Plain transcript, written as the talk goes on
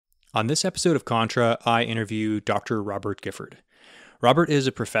On this episode of Contra, I interview Dr. Robert Gifford. Robert is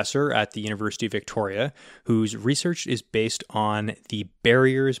a professor at the University of Victoria whose research is based on the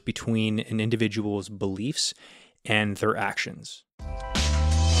barriers between an individual's beliefs and their actions.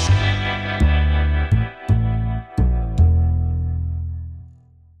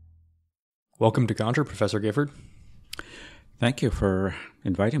 Welcome to Contra, Professor Gifford. Thank you for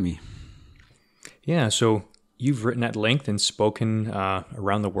inviting me. Yeah, so you've written at length and spoken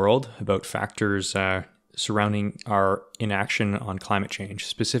around the world about factors surrounding our inaction on climate change,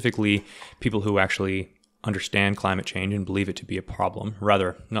 specifically people who actually understand climate change and believe it to be a problem.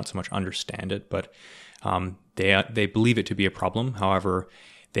 Rather, not so much understand it, but they believe it to be a problem. However,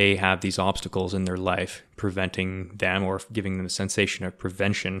 they have these obstacles in their life preventing them or giving them a sensation of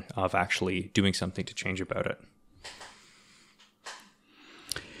prevention of actually doing something to change about it.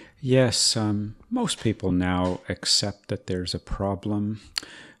 Yes, most people now accept that there's a problem.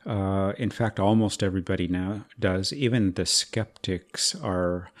 In fact, almost everybody now does. Even the skeptics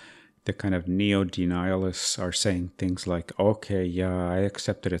are, the kind of neo-denialists are saying things like, okay, yeah, I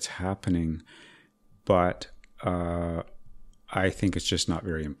accept that it's happening, but I think it's just not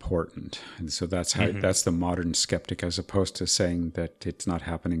very important. And so that's how that's the modern skeptic, as opposed to saying that it's not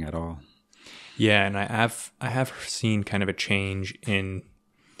happening at all. Yeah, and I have seen kind of a change in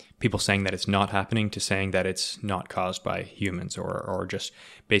people saying that it's not happening to saying that it's not caused by humans or just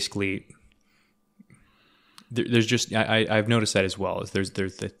basically there's just I've noticed that as well. Is there's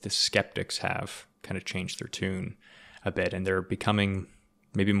the skeptics have kind of changed their tune a bit, and they're becoming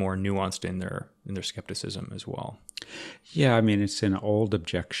maybe more nuanced in their skepticism as well. Yeah, I mean, it's an old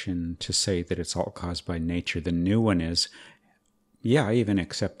objection to say that it's all caused by nature. The new one is, yeah, I even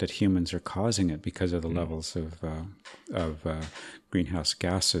accept that humans are causing it because of the levels of greenhouse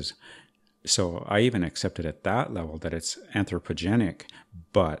gases. So I even accept it at that level, that it's anthropogenic,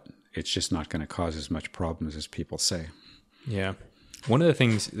 but it's just not going to cause as much problems as people say. Yeah. One of the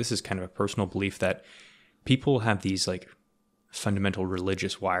things, this is kind of a personal belief, that people have these like fundamental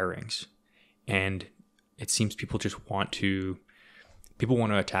religious wirings, and it seems people want to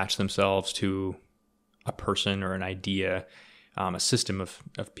attach themselves to a person or an idea, a system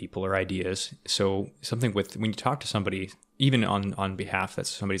of people or ideas. So something with, when you talk to somebody, even on behalf that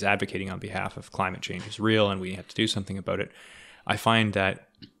somebody's advocating on behalf of climate change is real and we have to do something about it, I find that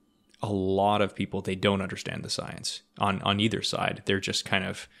a lot of people, they don't understand the science on either side. They're just kind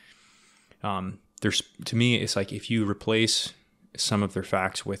of, to me, it's like if you replace some of their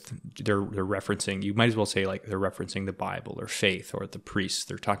facts with they're referencing, you might as well say like they're referencing the Bible or faith or the priests.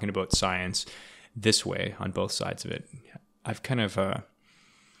 They're talking about science this way on both sides of it. I've kind of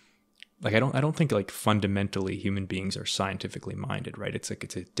like I don't think like fundamentally human beings are scientifically minded, right? It's like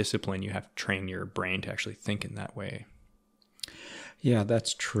it's a discipline. You have to train your brain to actually think in that way. Yeah,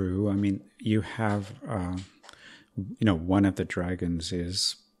 that's true. I mean, you have one of the dragons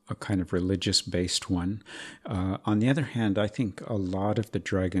is a kind of religious-based one. On the other hand, I think a lot of the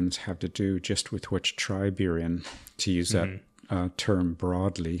dragons have to do just with which tribe you're in, to use that term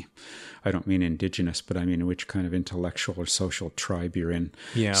broadly. I don't mean indigenous, but I mean which kind of intellectual or social tribe you're in.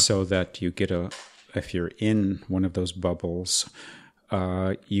 Yeah. So that you get if you're in one of those bubbles,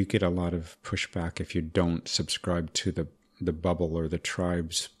 you get a lot of pushback if you don't subscribe to the bubble or the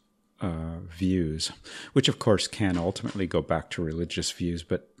tribe's views, which of course can ultimately go back to religious views.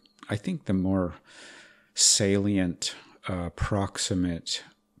 But I think the more salient, proximate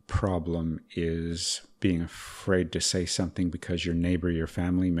problem is being afraid to say something because your neighbor, your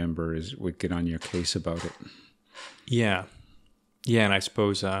family member would get on your case about it. Yeah. Yeah, and I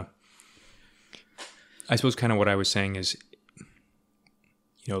suppose kind of what I was saying is,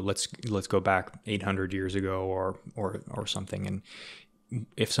 let's go back 800 years ago or something, and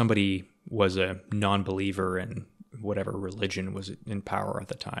if somebody was a non-believer in whatever religion was in power at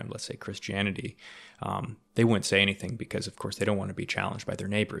the time, let's say Christianity, they wouldn't say anything because, of course, they don't want to be challenged by their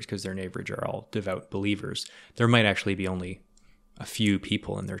neighbors because their neighbors are all devout believers. There might actually be only a few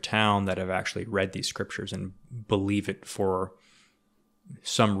people in their town that have actually read these scriptures and believe it for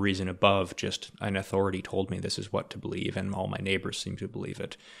some reason above just an authority told me this is what to believe, and all my neighbors seem to believe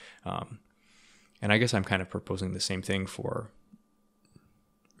it. And I guess I'm kind of proposing the same thing for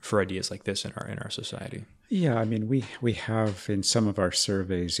ideas like this in our society. Yeah, I mean, we have in some of our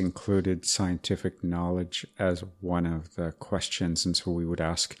surveys included scientific knowledge as one of the questions, and so we would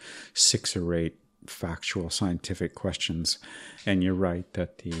ask 6 or 8 factual scientific questions. And you're right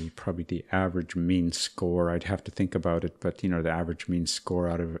that probably the average mean score, I'd have to think about it, but the average mean score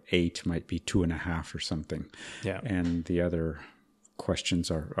out of 8 might be 2.5 or something. Yeah. And the other questions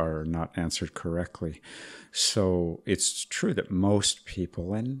are not answered correctly. So it's true that most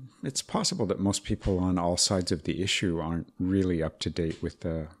people, and it's possible that most people on all sides of the issue aren't really up to date with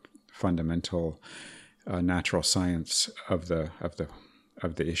the fundamental natural science of the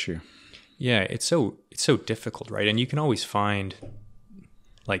issue. Yeah, it's so difficult, right? And you can always find,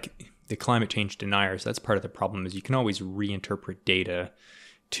 like, the climate change deniers. That's part of the problem, is you can always reinterpret data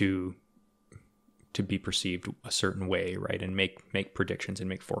to be perceived a certain way, right? And make predictions and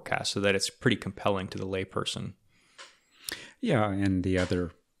make forecasts so that it's pretty compelling to the layperson. Yeah, and the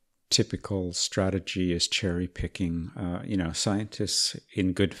other typical strategy is cherry picking. Scientists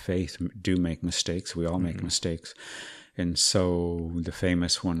in good faith do make mistakes. We all make mistakes. And so the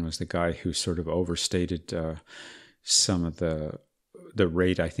famous one was the guy who sort of overstated some of the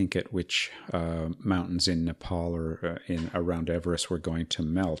rate, I think, at which mountains in Nepal or around Everest were going to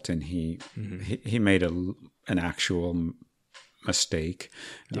melt, and he made an actual mistake,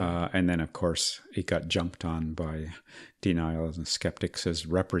 and then of course he got jumped on by denials and skeptics as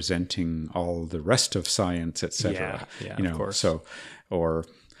representing all the rest of science, etc. Of course. So, or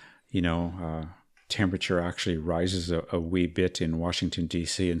temperature actually rises a wee bit in Washington,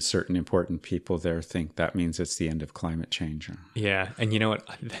 D.C., and certain important people there think that means it's the end of climate change. Yeah, and you know what?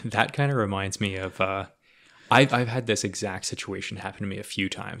 That kind of reminds me of, I've had this exact situation happen to me a few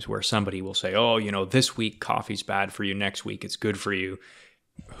times where somebody will say, oh, this week coffee's bad for you, next week it's good for you.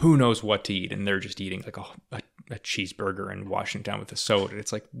 Who knows what to eat? And they're just eating like a cheeseburger and washing it down with a soda.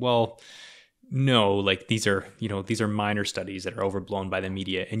 It's like, well, no, like these are minor studies that are overblown by the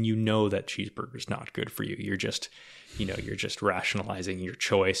media, and that cheeseburger is not good for you. You're just rationalizing your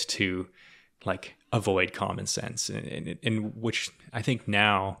choice to like avoid common sense, and which I think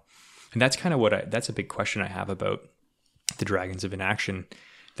now, and that's kind of that's a big question I have about the Dragons of Inaction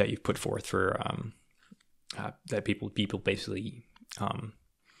that you've put forth for that people basically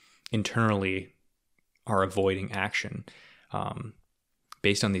internally are avoiding action.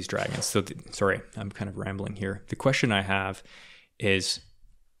 Based on these dragons. So, sorry, I'm kind of rambling here. The question I have is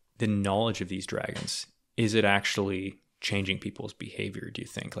the knowledge of these dragons. Is it actually changing people's behavior, do you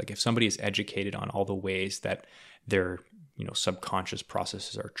think? Like if somebody is educated on all the ways that their subconscious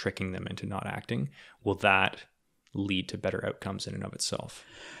processes are tricking them into not acting, will that lead to better outcomes in and of itself?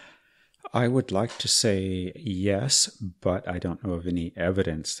 I would like to say yes, but I don't know of any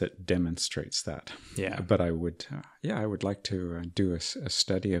evidence that demonstrates that. Yeah. But I would like to do a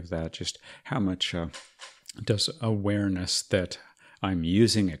study of that. Just how much does awareness that I'm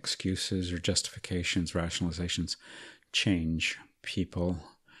using excuses or justifications, rationalizations, change people?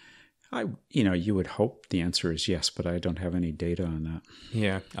 You would hope the answer is yes, but I don't have any data on that.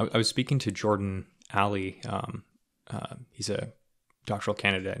 Yeah. I was speaking to Jordan Alley. He's a doctoral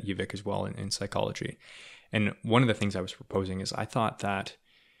candidate at UVic as well in psychology. And one of the things I was proposing is I thought that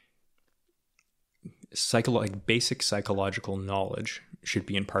basic psychological knowledge should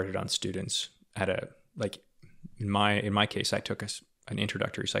be imparted on students at in my case, I took an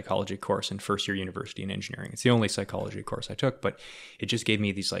introductory psychology course in first year university in engineering. It's the only psychology course I took, but it just gave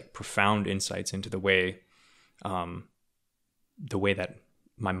me these like profound insights into the way that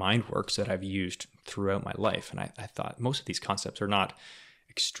my mind works that I've used throughout my life. And I thought most of these concepts are not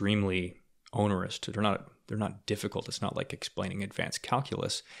extremely onerous. They're not difficult. It's not like explaining advanced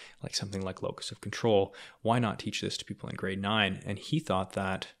calculus, like something like locus of control. Why not teach this to people in grade 9? And he thought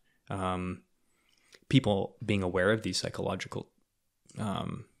that people being aware of these psychological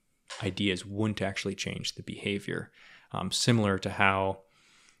ideas wouldn't actually change the behavior. Similar to how,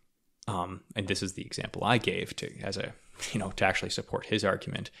 and this is the example I gave to actually support his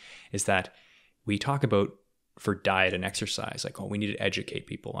argument, is that we talk about for diet and exercise, like, oh, we need to educate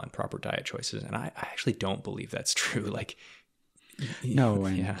people on proper diet choices. And I actually don't believe that's true. Like, no,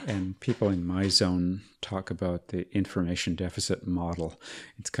 and people in my zone talk about the information deficit model.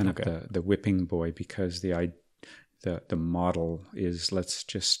 It's kind of the whipping boy, because the model is, let's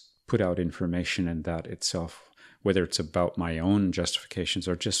just put out information, and that itself, whether it's about my own justifications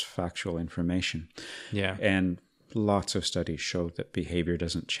or just factual information. Yeah. And lots of studies show that behavior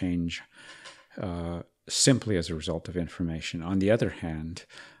doesn't change simply as a result of information. On the other hand,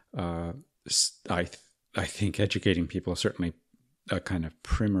 I think educating people is certainly a kind of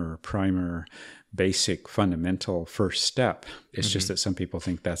primer, basic, fundamental first step. It's just that some people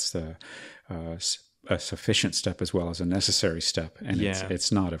think that's a sufficient step as well as a necessary step, and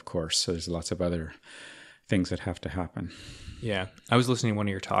it's not, of course. So there's lots of other things that have to happen. Yeah, I was listening to one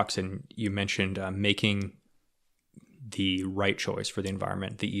of your talks, and you mentioned making the right choice for the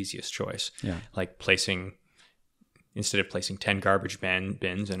environment the easiest choice. Yeah, like instead of placing 10 garbage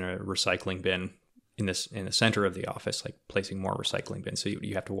bins and a recycling bin in the center of the office, like placing more recycling bins. So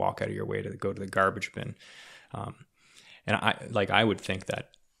you have to walk out of your way to go to the garbage bin. And I would think that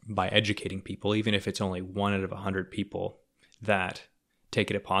by educating people, even if it's only 1 out of 100 people that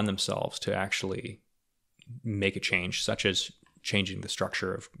take it upon themselves to actually make a change, such as changing the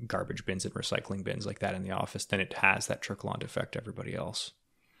structure of garbage bins and recycling bins like that in the office, then it has that trickle-on effect to everybody else.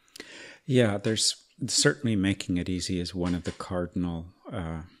 Yeah, there's certainly making it easy is one of the cardinal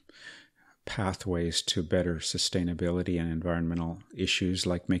pathways to better sustainability and environmental issues,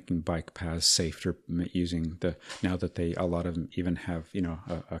 like making bike paths safer, using now that a lot of them even have,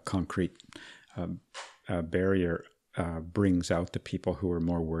 a concrete barrier, brings out the people who are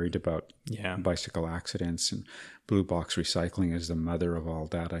more worried about bicycle accidents. And blue box recycling is the mother of all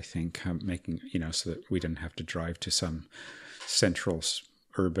that, I think, making, so that we didn't have to drive to some central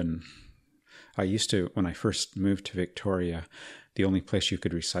urban. I used to, when I first moved to Victoria, the only place you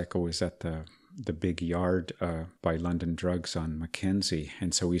could recycle was at the big yard by London Drugs on Mackenzie.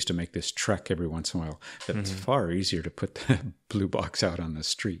 And so we used to make this trek every once in a while. But it's far easier to put the blue box out on the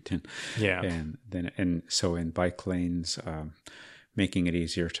street. And so in bike lanes, making it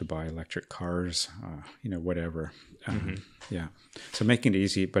easier to buy electric cars, whatever. Yeah. So making it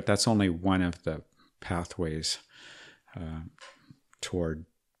easy, but that's only one of the pathways toward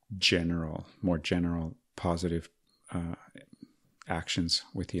more general positive actions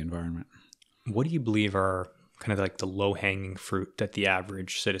with the environment. What do you believe are kind of like the low-hanging fruit that the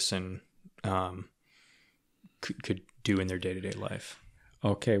average citizen could do in their day-to-day life?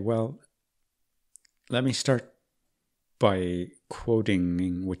 Okay, well, let me start by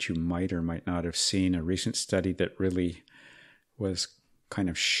quoting what you might or might not have seen, a recent study that really was kind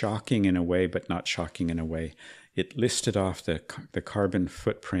of shocking in a way, but not shocking in a way. It listed off the carbon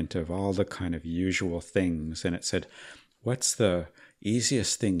footprint of all the kind of usual things, and it said, what's the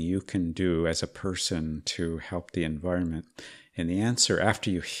easiest thing you can do as a person to help the environment? And the answer, after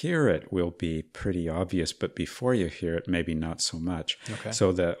you hear it, will be pretty obvious, but before you hear it, maybe not so much. Okay.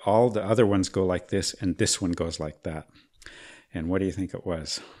 So all the other ones go like this, and this one goes like that. And what do you think it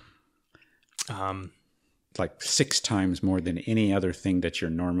was? Like 6 times more than any other thing that you're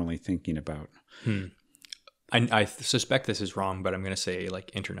normally thinking about. I suspect this is wrong, but I'm going to say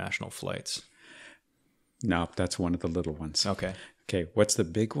like international flights. No, that's one of the little ones. Okay. Okay, what's the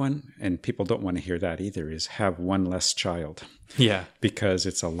big one? And people don't want to hear that either, is have one less child. Yeah. Because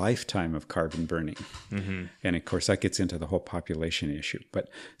it's a lifetime of carbon burning. Mm-hmm. And of course, that gets into the whole population issue. But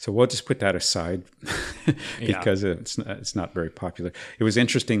so we'll just put that aside because it's not very popular. It was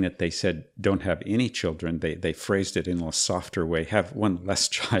interesting that they said don't have any children. They phrased it in a softer way, have one less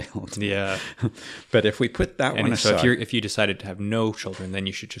child. Yeah. But if we put that one aside. So if you decided to have no children, then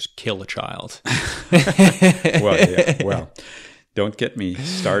you should just kill a child. Well, don't get me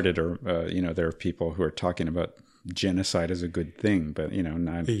started, or there are people who are talking about genocide as a good thing, but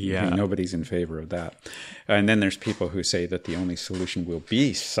nobody's in favor of that. And then there's people who say that the only solution will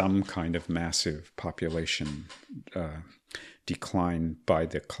be some kind of massive population decline by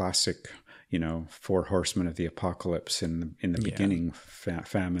the classic, 4 horsemen of the apocalypse in the beginning: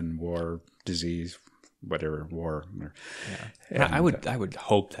 famine, war, disease, whatever, war. I would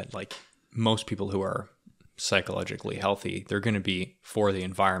hope that like most people who are psychologically healthy, they're going to be for the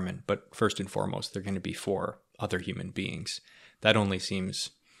environment, but first and foremost, they're going to be for other human beings. That only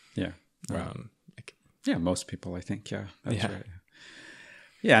seems most people, I think. That's right.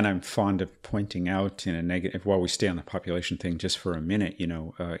 Yeah, and I'm fond of pointing out in a negative, while we stay on the population thing just for a minute,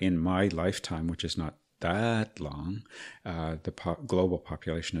 in my lifetime, which is not that long, the global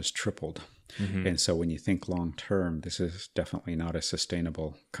population has tripled. Mm-hmm. And so when you think long term, this is definitely not a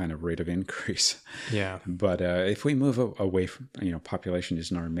sustainable kind of rate of increase. Yeah. But if we move away from, population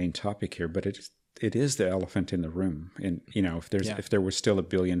isn't our main topic here, but it is the elephant in the room. And, if there was still 1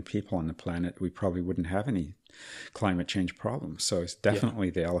 billion people on the planet, we probably wouldn't have any climate change problems. So it's definitely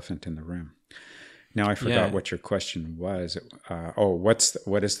the elephant in the room. Now, I forgot what your question was.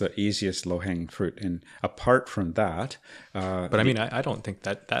 What is the easiest low-hanging fruit? And apart from that... but I mean, I don't think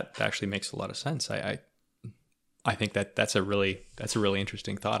that actually makes a lot of sense. I think that's a really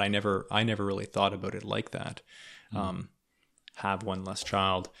interesting thought. I never really thought about it like that. Have one less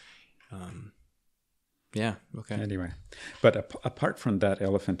child. Yeah. Okay. Anyway, but apart from that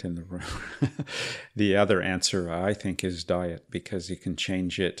elephant in the room, the other answer I think is diet, because you can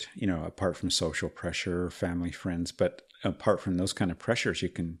change it, apart from social pressure, family, friends, but apart from those kind of pressures, you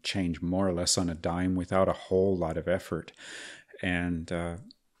can change more or less on a dime without a whole lot of effort. And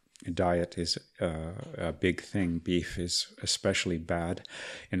diet is a big thing. Beef is especially bad.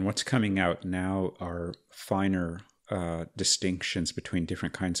 And what's coming out now are finer distinctions between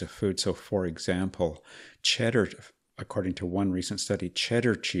different kinds of food. So, for example, cheddar, according to one recent study,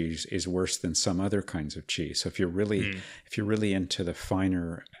 cheddar cheese is worse than some other kinds of cheese. So if you're really into the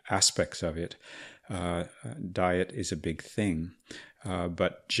finer aspects of it, diet is a big thing.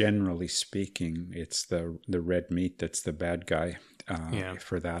 But generally speaking, it's the red meat that's the bad guy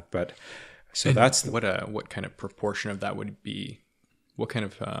for that. But so and that's what kind of proportion of that would be? What kind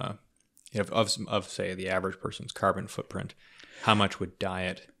of of say the average person's carbon footprint? How much would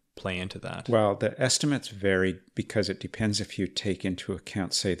diet play into that? Well, the estimates vary because it depends if you take into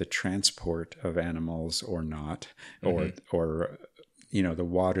account, say, the transport of animals or not, or the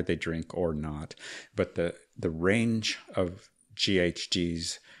water they drink or not. But the range of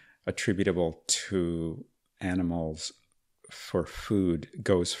GHGs attributable to animals for food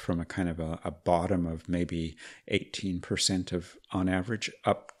goes from a kind of a bottom of maybe 18% of on average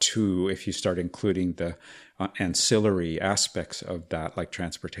up to, if you start including the ancillary aspects of that, like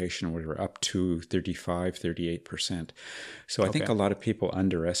transportation or whatever, up to 38%. So I think a lot of people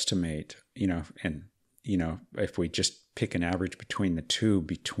underestimate, if we just pick an average between the two,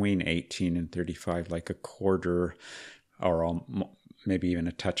 between 18 and 35, like a quarter or maybe even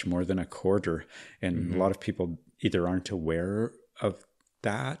a touch more than a quarter. And a lot of people either aren't aware of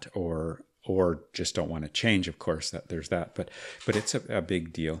that or just don't want to change. Of course, there's that, but it's a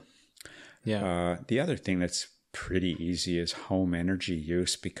big deal. Yeah. The other thing that's pretty easy is home energy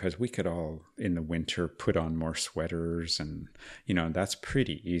use, because we could all in the winter put on more sweaters, and that's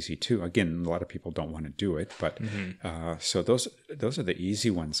pretty easy too. Again, a lot of people don't want to do it, but so those are the easy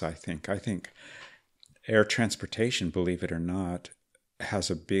ones. I think air transportation, believe it or not,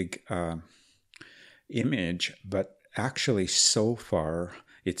 has a big image, but actually so far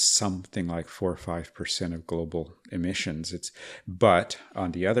it's something like 4 or 5% of global emissions. But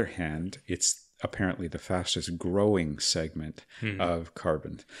on the other hand, it's apparently the fastest growing segment of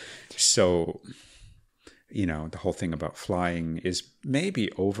carbon. So, the whole thing about flying is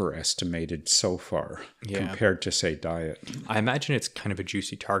maybe overestimated so far compared to, say, diet. I imagine it's kind of a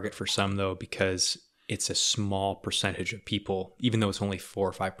juicy target for some, though, because it's a small percentage of people. Even though it's only 4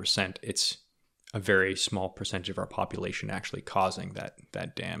 or 5%, it's a very small percentage of our population actually causing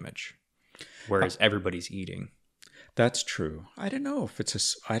that damage, whereas everybody's eating. That's true. I don't know if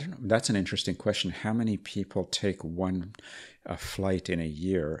I don't know. That's an interesting question. How many people take a flight in a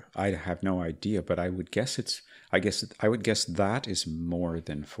year? I have no idea, but I would guess I would guess that is more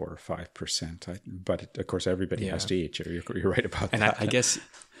than 4 or 5%. But of course, everybody has to eat. You're right about that. And I guess,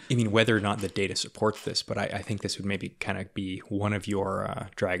 whether or not the data supports this, but I think this would maybe kind of be one of your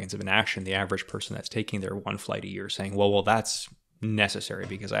dragons of inaction. The average person that's taking their one flight a year saying, well, that's necessary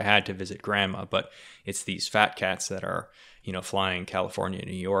because I had to visit grandma, but it's these fat cats that are, flying California to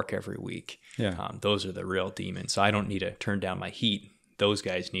New York every week. Yeah. Those are the real demons. So I don't need to turn down my heat. Those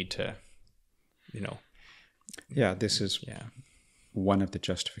guys need to, Yeah, this is one of the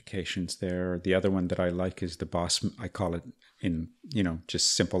justifications there. The other one that I like is the boss. I call it in,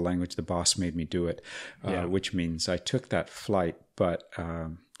 just simple language, the boss made me do it, which means I took that flight, but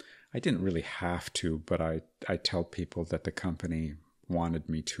I didn't really have to, but I tell people that the company wanted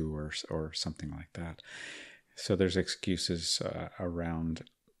me to or something like that. So there's excuses around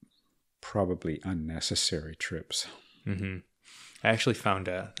probably unnecessary trips. Mm-hmm. I actually found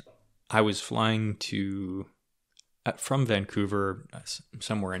I was flying from Vancouver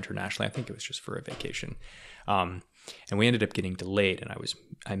somewhere internationally. I think it was just for a vacation. And we ended up getting delayed, and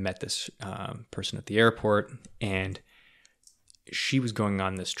I met this person at the airport, and she was going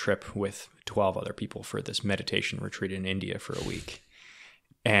on this trip with 12 other people for this meditation retreat in India for a week.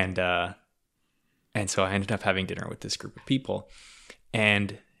 And so I ended up having dinner with this group of people,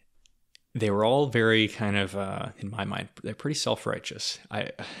 and they were all very kind of, in my mind, they're pretty self-righteous.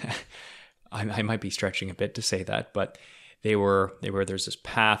 I might be stretching a bit to say that, but there's this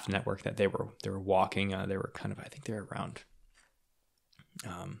path network that they were walking. They were kind of, I think they're around,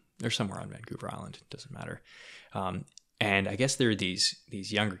 they're somewhere on Vancouver Island. It doesn't matter. And I guess there are these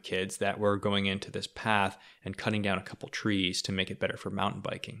younger kids that were going into this path and cutting down a couple trees to make it better for mountain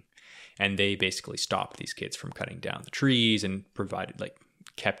biking. And they basically stopped these kids from cutting down the trees and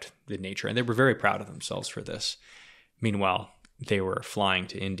kept the nature. And they were very proud of themselves for this. Meanwhile, they were flying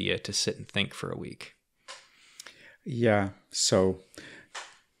to India to sit and think for a week. Yeah. So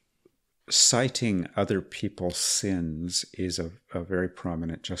citing other people's sins is a very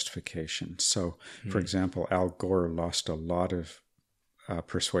prominent justification. So, for example, Al Gore lost a lot of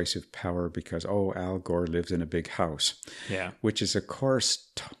persuasive power because, Al Gore lives in a big house. Yeah. Which is, of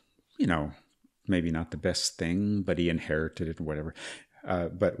course, maybe not the best thing, but he inherited it, whatever.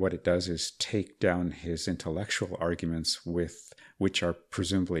 But what it does is take down his intellectual arguments which are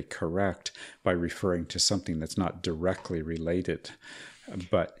presumably correct by referring to something that's not directly related.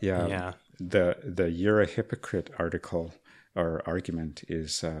 But Yeah. the "You're a Hypocrite" article or argument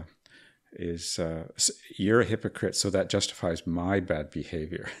is you're a hypocrite, so that justifies my bad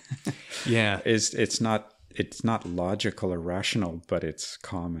behavior. Yeah. It's not logical or rational, but it's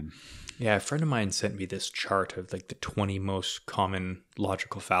common. Yeah, a friend of mine sent me this chart of like the 20 most common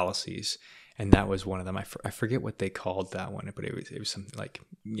logical fallacies, and that was one of them. I forget what they called that one, but it was something like,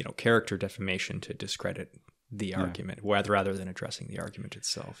 character defamation to discredit the argument, rather than addressing the argument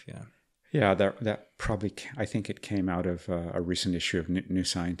itself. Yeah. Yeah, that probably, I think it came out of a recent issue of New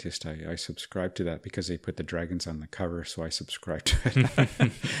Scientist. I subscribed to that because they put the dragons on the cover, so I subscribed to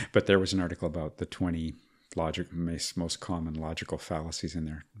it. But there was an article about the 20 most common logical fallacies in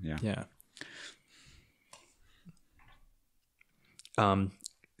there. Yeah. Yeah.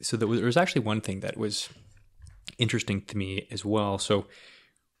 So there was actually one thing that was interesting to me as well. So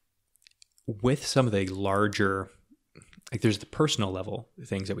with some of the larger, like there's the personal level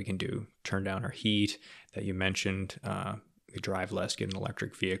things that we can do, turn down our heat that you mentioned, drive less, get an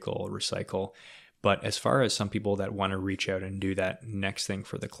electric vehicle, recycle. But as far as some people that want to reach out and do that next thing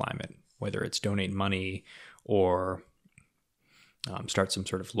for the climate, whether it's donate money or start some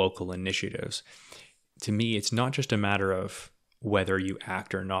sort of local initiatives, to me, it's not just a matter of whether you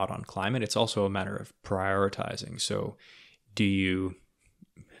act or not on climate. It's also a matter of prioritizing. So do you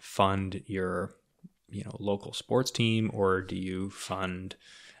fund your local sports team, or do you fund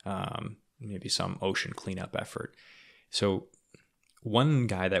maybe some ocean cleanup effort? So one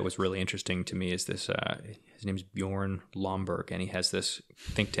guy that was really interesting to me is this, his name's Bjorn Lomborg, and he has this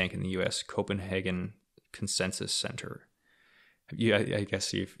think tank in the US, Copenhagen Consensus Center. I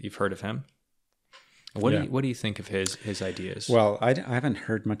guess you've heard of him. What do you think of his ideas? Well, I haven't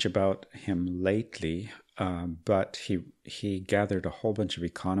heard much about him lately, but he gathered a whole bunch of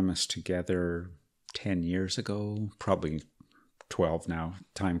economists together 10 years ago, probably 12 now,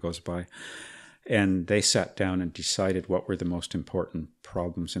 time goes by. And they sat down and decided what were the most important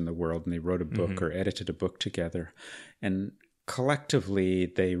problems in the world. And they wrote a book or edited a book together. And collectively,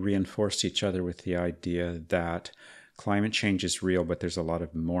 they reinforced each other with the idea that climate change is real, but there's a lot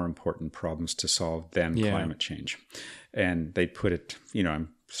of more important problems to solve than climate change. And they put it, I'm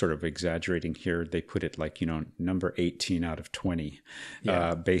sort of exaggerating here, they put it like, number 18 out of 20,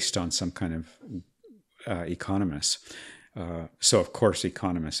 based on some kind of economists. So, of course,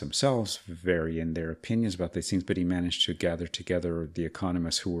 economists themselves vary in their opinions about these things, but he managed to gather together the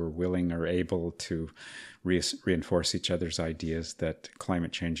economists who were willing or able to reinforce each other's ideas that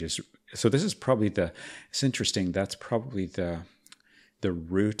climate change is. So this is probably it's interesting, that's probably the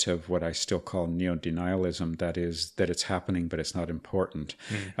root of what I still call neo-denialism, that is, that it's happening, but it's not important.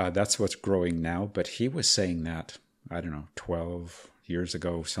 That's what's growing now. But he was saying that, 12 years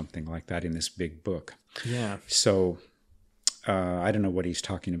ago, something like that, in this big book. Yeah. So I don't know what he's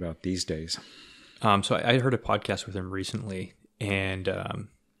talking about these days. So I heard a podcast with him recently, and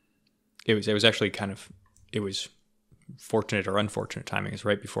it was actually it was fortunate or unfortunate timing. It's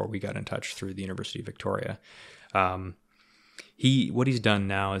right before we got in touch through the University of Victoria. What he's done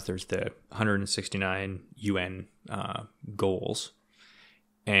now is there's the 169 UN goals,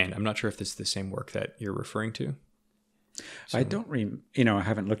 and I'm not sure if this is the same work that you're referring to. So, I don't I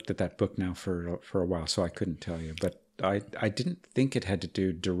haven't looked at that book now for a while, so I couldn't tell you. But I didn't think it had to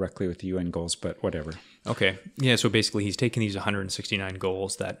do directly with the UN goals, but whatever. Okay. Yeah, so basically he's taken these 169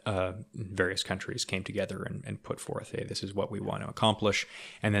 goals that various countries came together and put forth. Hey, this is what we want to accomplish.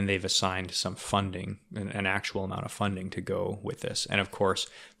 And then they've assigned some funding, an actual amount of funding to go with this. And of course,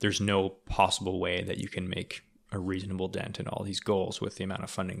 there's no possible way that you can make a reasonable dent in all these goals with the amount of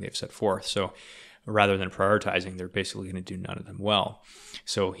funding they've set forth. So rather than prioritizing, they're basically going to do none of them well.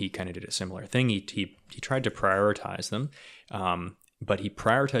 So he kind of did a similar thing. He tried to prioritize them, but he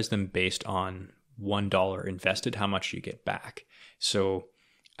prioritized them based on $1 invested, how much you get back. So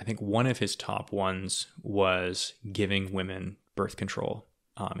I think one of his top ones was giving women birth control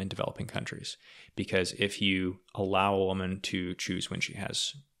in developing countries. Because if you allow a woman to choose when she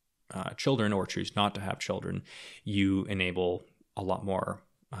has children or choose not to have children, you enable a lot more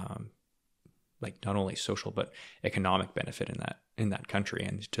not only social but economic benefit in that country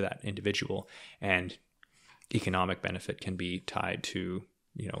and to that individual. And economic benefit can be tied to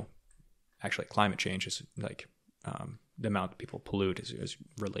actually climate change is the amount that people pollute is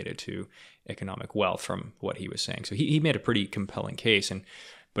related to economic wealth, from what he was saying. So he made a pretty compelling case,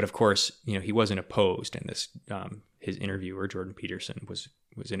 but of course he wasn't opposed, and this his interviewer Jordan Peterson was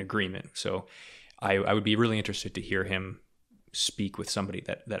in agreement. So I would be really interested to hear him speak with somebody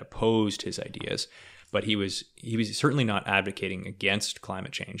that opposed his ideas. But he was certainly not advocating against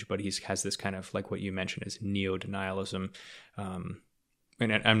climate change, but he has this kind of, like what you mentioned, is neo-denialism. And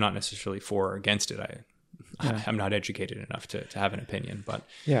I'm not necessarily for or against it. I'm not educated enough to have an opinion, but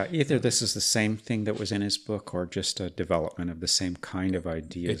yeah, either this is the same thing that was in his book or just a development of the same kind of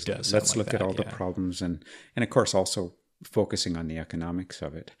ideas. It does. Let's like look that, at all the problems and of course also focusing on the economics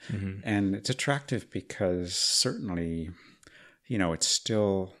of it. Mm-hmm. And it's attractive because certainly, it's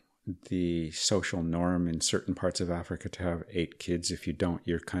still the social norm in certain parts of Africa to have 8 kids. If you don't,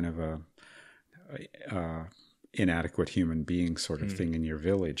 you're kind of a inadequate human being sort of thing in your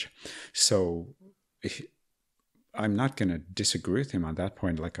village. So I'm not going to disagree with him on that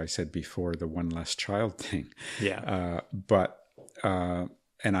point. Like I said before, the one less child thing. Yeah.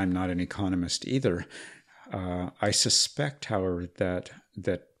 And I'm not an economist either. I suspect, however, that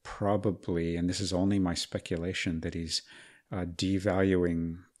probably, and this is only my speculation, that he's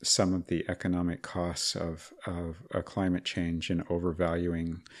devaluing some of the economic costs of climate change and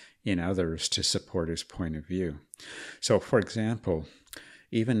overvaluing in others to support his point of view. So, for example,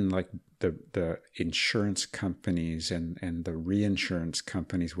 even like the insurance companies and the reinsurance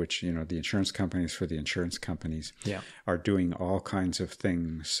companies, which, the insurance companies for the insurance companies are doing all kinds of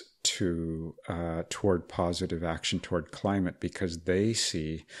things toward positive action toward climate because they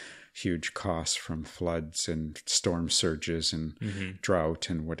see huge costs from floods and storm surges and drought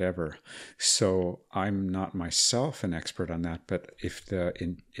and whatever. So I'm not myself an expert on that, but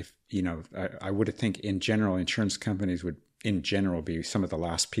I would think in general, insurance companies would in general be some of the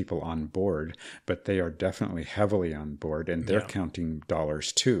last people on board, but they are definitely heavily on board and they're counting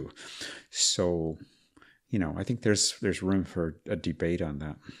dollars too. So, I think there's room for a debate on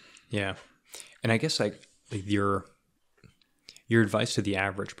that. Yeah. And I guess like your advice to the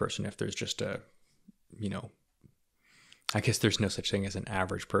average person, if there's just I guess there's no such thing as an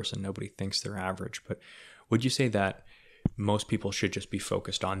average person. Nobody thinks they're average, but would you say that most people should just be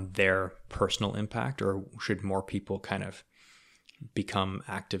focused on their personal impact, or should more people kind of become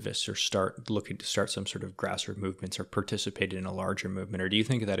activists or start looking to start some sort of grassroots movements or participate in a larger movement? Or do you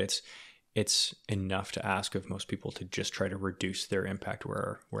think that it's enough to ask of most people to just try to reduce their impact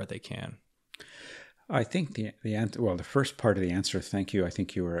where they can? I think the first part of the answer, thank you. I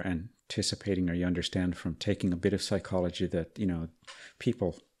think you were anticipating, or you understand from taking a bit of psychology, that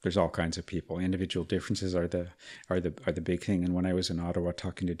people. There's all kinds of people. Individual differences are the big thing. And when I was in Ottawa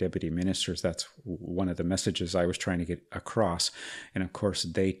talking to deputy ministers, that's one of the messages I was trying to get across. And of course,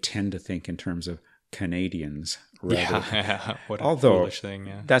 they tend to think in terms of Canadians. What a although foolish thing.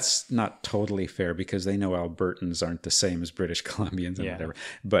 Yeah. That's not totally fair because they know Albertans aren't the same as British Columbians and whatever.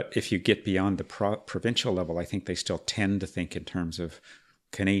 But if you get beyond the provincial level, I think they still tend to think in terms of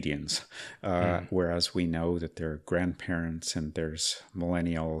Canadians, whereas we know that there are grandparents and there's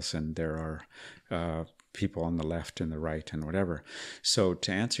millennials and there are people on the left and the right and whatever. So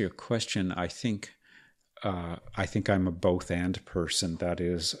to answer your question, I think I'm a both and person. That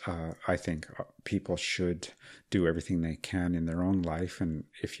is, I think people should do everything they can in their own life. And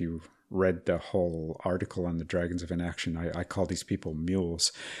if you read the whole article on the Dragons of Inaction, I call these people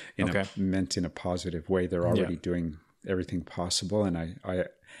mules, meant in a positive way. They're already doing everything possible. And I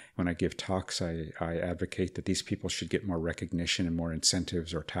when I give talks, I advocate that these people should get more recognition and more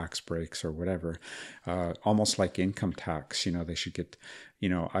incentives or tax breaks or whatever, almost like income tax. They should get,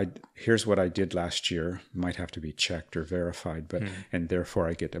 here's what I did last year, might have to be checked or verified, but and therefore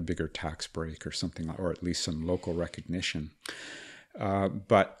I get a bigger tax break or something, or at least some local recognition.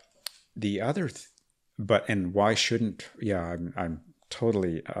 But the other, and why shouldn't? I'm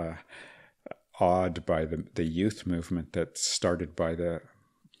totally awed by the youth movement that started by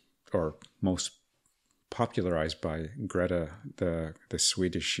or most popularized by Greta, the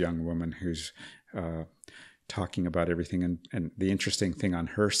Swedish young woman who's talking about everything. And the interesting thing on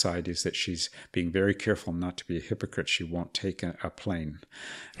her side is that she's being very careful not to be a hypocrite. She won't take a plane.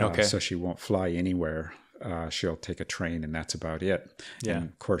 So she won't fly anywhere. She'll take a train and that's about it. Yeah. And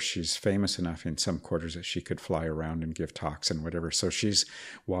of course, she's famous enough in some quarters that she could fly around and give talks and whatever. So she's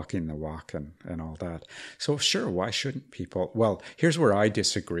walking the walk and all that. So sure, why shouldn't people? Well, here's where I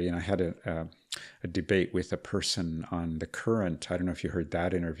disagree. And I had a debate with a person on The Current. I don't know if you heard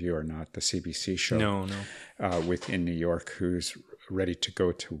that interview or not, the CBC show. No. In New York, who's ready to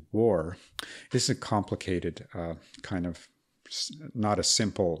go to war. This is a complicated kind of, not a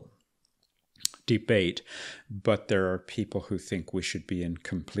simple debate, but there are people who think we should be in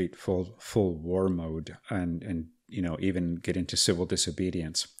complete full war mode and even get into civil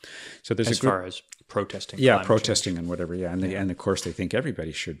disobedience. So there's far as protesting, protesting change. And whatever, and of course they think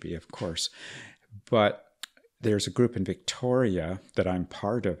everybody should be, of course, but there's a group in Victoria that I'm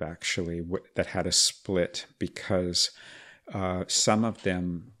part of, actually, that had a split because some of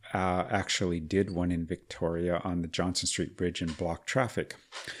them actually did one in Victoria on the Johnson Street Bridge and blocked traffic.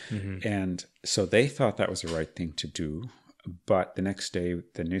 And so they thought that was the right thing to do. But the next day,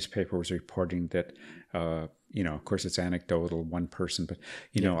 the newspaper was reporting that, of course, it's anecdotal, one person, but,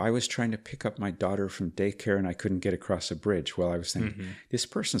 I was trying to pick up my daughter from daycare and I couldn't get across a bridge. Well, I was thinking, this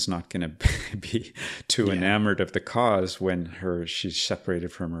person's not going to be too enamored of the cause when she's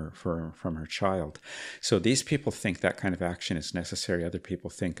separated from her child. So these people think that kind of action is necessary. Other people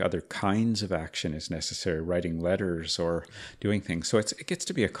think other kinds of action is necessary, writing letters or doing things. So it gets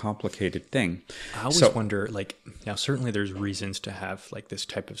to be a complicated thing. I always wonder, now certainly there's reasons to have this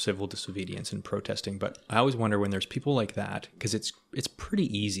type of civil disobedience and protesting, but I always wonder when there's people like that, because it's pretty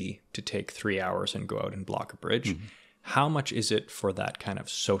easy to take 3 hours and go out and block a bridge. How much is it for that kind of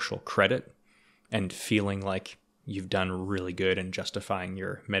social credit and feeling like you've done really good and justifying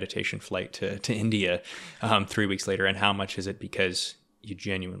your meditation flight to India 3 weeks later? And how much is it because you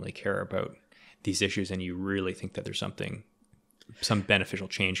genuinely care about these issues and you really think that there's some beneficial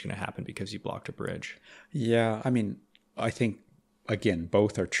change going to happen because you blocked a bridge? Yeah, I mean, I think, again,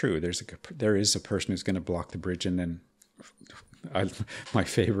 both are true. There is a person who's going to block the bridge, and then my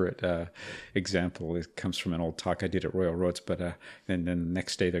favorite example comes from an old talk I did at Royal Roads. But then the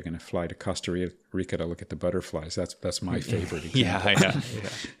next day they're going to fly to Costa Rica to look at the butterflies. That's my favorite example.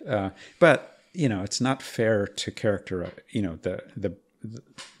 Yeah. But it's not fair to characterize. The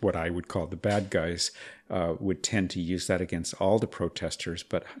what I would call the bad guys would tend to use that against all the protesters,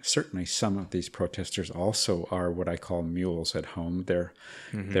 but certainly some of these protesters also are what I call mules at home.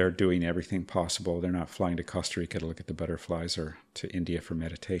 They're doing everything possible. They're not flying to Costa Rica to look at the butterflies or to India for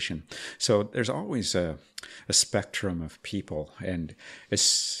meditation. So there's always a spectrum of people, and as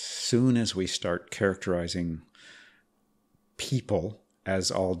soon as we start characterizing people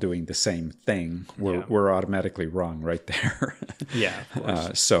as all doing the same thing, we're automatically wrong right there. Yeah, of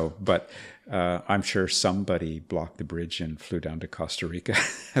course. But I'm sure somebody blocked the bridge and flew down to Costa Rica,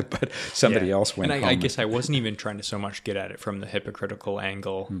 but somebody else went home. I guess I wasn't even trying to so much get at it from the hypocritical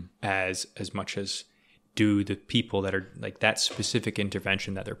angle as much as do the people that are that specific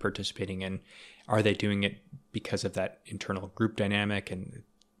intervention that they're participating in, are they doing it because of that internal group dynamic,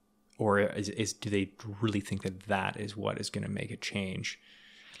 or do they really think that is what is going to make a change?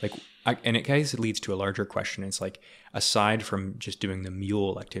 And it guess it leads to a larger question. It's aside from just doing the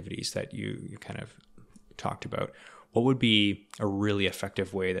mule activities that you kind of talked about, what would be a really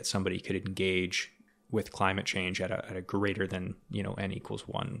effective way that somebody could engage with climate change at a greater than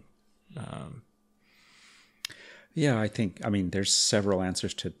N=1? Yeah, I mean, there's several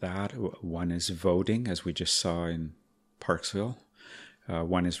answers to that. One is voting, as we just saw in Parksville.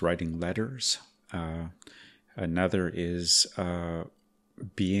 One is writing letters. Another is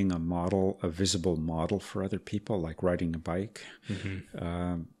being a visible model for other people, like riding a bike.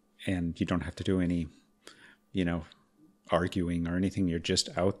 And you don't have to do any, arguing or anything. You're just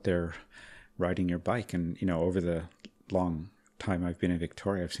out there riding your bike. And, over the long time I've been in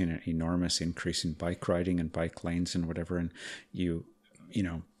Victoria, I've seen an enormous increase in bike riding and bike lanes and whatever. And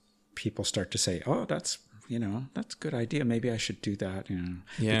people start to say, oh, that's a good idea. Maybe I should do that,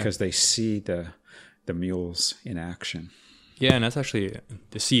 because they see the mules in action. Yeah, and that's actually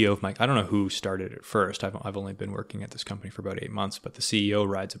the CEO of I don't know who started it first. I've only been working at this company for about 8 months, but the CEO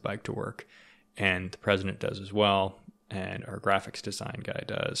rides a bike to work, and the president does as well, and our graphics design guy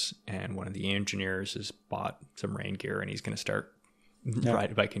does, and one of the engineers has bought some rain gear, and he's going to start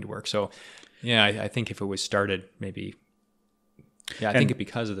biking to work. So, yeah, I think if it was started maybe... Yeah, I think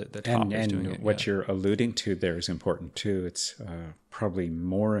because of the top is doing it. And what you're alluding to there is important too. It's probably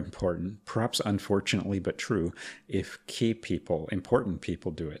more important, perhaps unfortunately but true, if important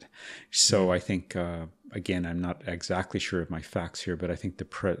people do it. So I think, again, I'm not exactly sure of my facts here, but I think the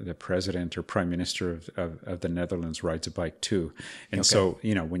president or prime minister of the Netherlands rides a bike too. And so,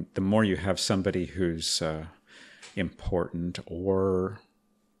 the more you have somebody who's important, or...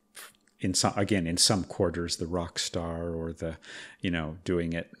 in some quarters, the rock star or the,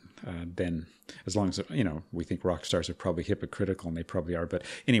 doing it, then as long as, we think rock stars are probably hypocritical, and they probably are. But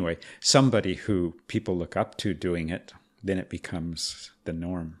anyway, somebody who people look up to doing it, then it becomes the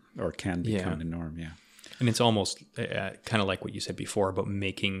norm, or can become the norm. Yeah. And it's almost kind of like what you said before about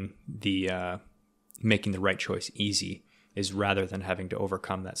making the right choice easy, is rather than having to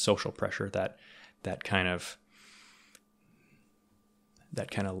overcome that social pressure, that kind of that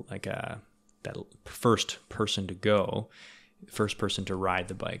first person to go, first person to ride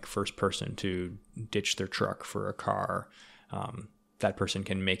the bike, first person to ditch their truck for a car, that person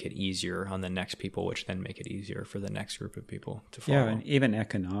can make it easier on the next people, which then make it easier for the next group of people to follow. Yeah, and even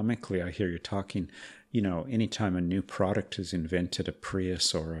economically, I hear you talking, anytime a new product is invented, a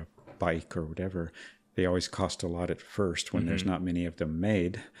Prius or a bike or whatever, they always cost a lot at first when there's not many of them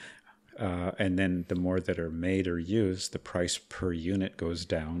made. And then the more that are made or used, the price per unit goes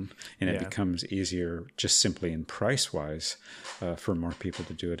down, and it becomes easier just simply in price-wise for more people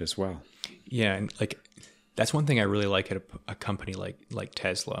to do it as well. Yeah, and like that's one thing I really like at a company like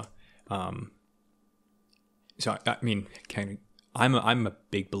Tesla. So I mean, I'm a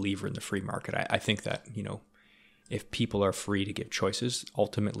big believer in the free market. I think that if people are free to give choices,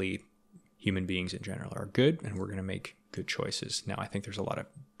 ultimately human beings in general are good, and we're going to make good choices. Now, I think there's a lot of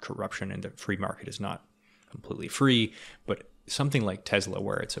corruption, and the free market is not completely free, but something like Tesla,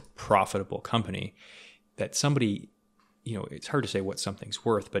 where it's a profitable company, that somebody, it's hard to say what something's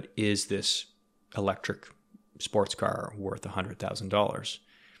worth, but is this electric sports car worth $100,000?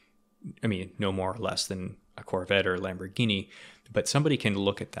 I mean, no more or less than a Corvette or a Lamborghini, but somebody can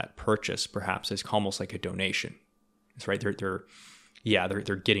look at that purchase perhaps as almost like a donation. That's right. They're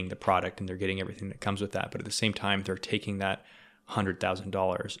getting the product and they're getting everything that comes with that. But at the same time, they're taking that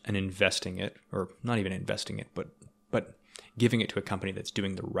 $100,000 and investing it, or not even investing it, but giving it to a company that's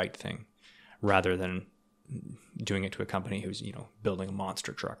doing the right thing rather than doing it to a company who's, building a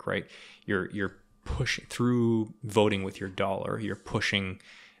monster truck, right? You're pushing through voting with your dollar. You're pushing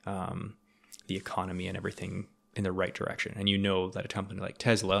the economy and everything in the right direction. And that a company like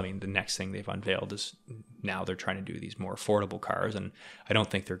Tesla, I mean, the next thing they've unveiled is now they're trying to do these more affordable cars. And I don't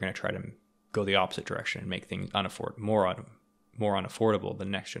think they're going to try to go the opposite direction and make things more unaffordable the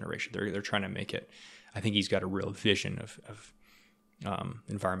next generation. They're trying to make it, I think he's got a real vision of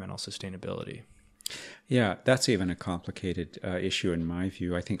environmental sustainability. Yeah, that's even a complicated issue in my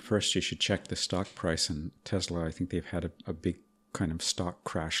view. I think first you should check the stock price in Tesla. I think they've had a big kind of stock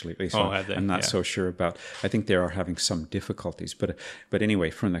crash lately, so I'm not so sure about. I think they are having some difficulties, but anyway,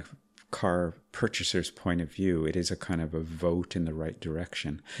 from the car purchaser's point of view, it is a kind of a vote in the right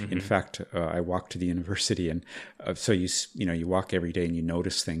direction. Mm-hmm. In fact, I walked to the university, and so you walk every day and you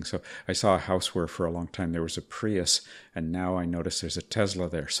notice things. So I saw a house where for a long time there was a Prius, and now I notice there's a Tesla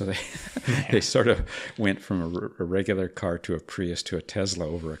there. So they sort of went from a regular car to a Prius to a Tesla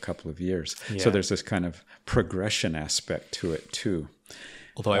over a couple of years. Yeah. So there's this kind of progression aspect to it too.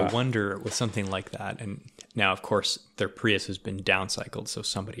 Although I wonder with something like that, and now of course their Prius has been downcycled, so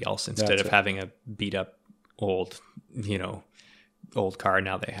somebody else, instead of having a beat up old car,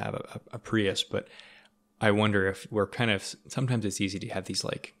 now they have a Prius. But I wonder if we're kind of, sometimes it's easy to have these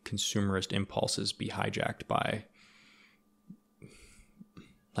like consumerist impulses be hijacked by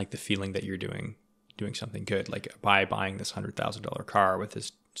like the feeling that you're doing something good, like by buying this $100,000 car with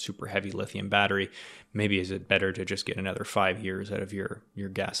this super heavy lithium battery. Maybe is it better to just get another 5 years out of your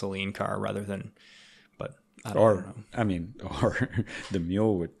gasoline car rather than, but I don't know. I mean, or the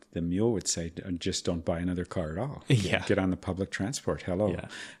mule would say, just don't buy another car at all. Yeah. Get on the public transport. Hello. Yeah.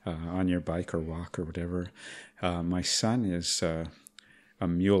 On your bike or walk or whatever. My son is a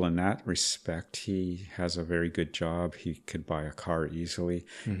mule in that respect. He has a very good job. He could buy a car easily,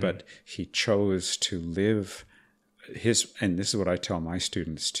 but he chose to live and this is what I tell my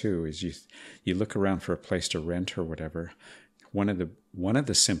students too, is you look around for a place to rent or whatever. One of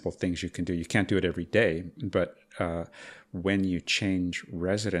the simple things you can do, you can't do it every day, but when you change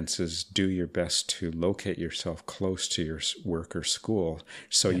residences, do your best to locate yourself close to your work or school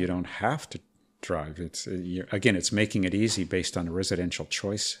so you don't have to drive. It's making it easy based on a residential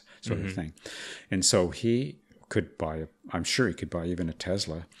choice sort of thing. And so he could buy, I'm sure he could buy even a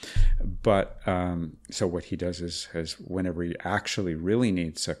Tesla. But so what he does is whenever he actually really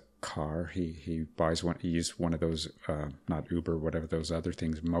needs a car, he buys one. He uses one of those, not Uber, whatever those other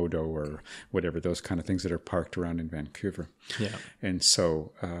things, Modo or whatever, those kind of things that are parked around in Vancouver. Yeah. And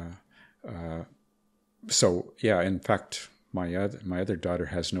so, in fact, my other daughter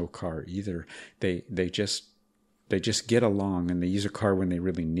has no car either. They just get along, and they use a car when they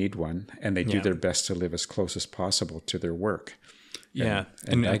really need one, and they do their best to live as close as possible to their work. Yeah,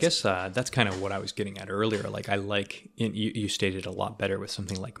 and I guess that's kind of what I was getting at earlier. Like you stated a lot better with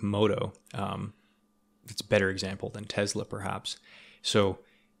something like Moto. It's a better example than Tesla, perhaps. So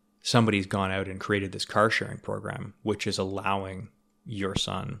somebody's gone out and created this car sharing program, which is allowing your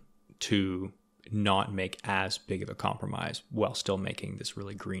son to not make as big of a compromise while still making this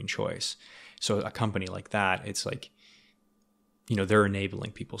really green choice. So a company like that, it's like, they're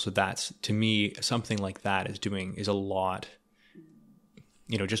enabling people. So that's, to me, something like that is a lot,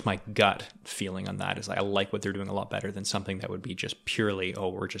 just my gut feeling on that is I like what they're doing a lot better than something that would be just purely,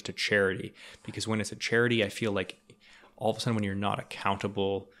 we're just a charity. Because when it's a charity, I feel like all of a sudden when you're not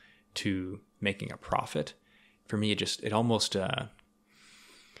accountable to making a profit, for me, it almost, I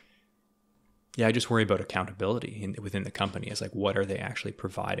just worry about accountability within the company. It's like, what are they actually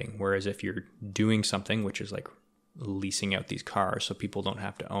providing? Whereas if you're doing something, which is like leasing out these cars so people don't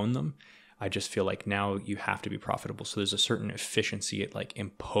have to own them, I just feel like now you have to be profitable. So there's a certain efficiency it like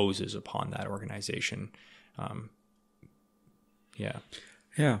imposes upon that organization. Yeah.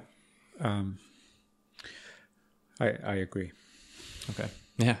 I agree. Okay.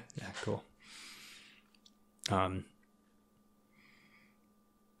 Yeah. Cool.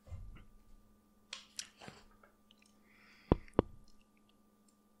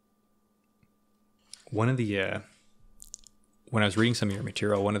 One of the when I was reading some of your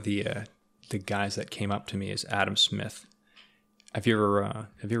material, one of the guys that came up to me is Adam Smith. Have you ever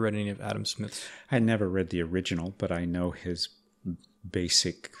read any of Adam Smith's? I never read the original, but I know his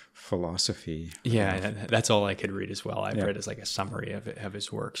basic philosophy. Yeah, that's all I could read as well. I've read as like a summary of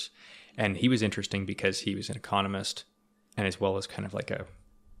his works, and he was interesting because he was an economist, and as well as kind of like a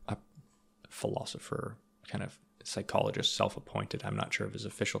philosopher, kind of psychologist, self-appointed. I'm not sure of his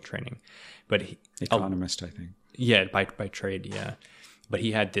official training, but economist, I think. Yeah, by trade, yeah. But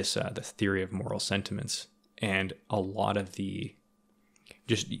he had this the theory of moral sentiments, and a lot of the,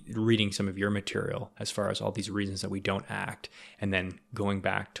 just reading some of your material as far as all these reasons that we don't act, and then going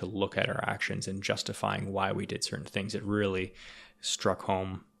back to look at our actions and justifying why we did certain things, it really struck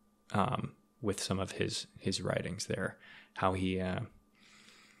home with some of his writings there, how he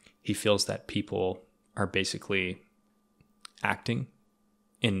feels that people are basically acting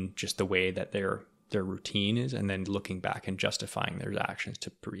in just the way that their routine is, and then looking back and justifying their actions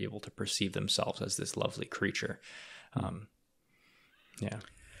to be able to perceive themselves as this lovely creature.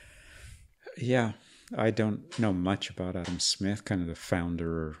 Yeah, I don't know much about Adam Smith, kind of the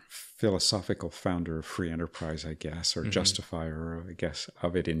founder, philosophical founder of free enterprise, I guess, or justifier, I guess,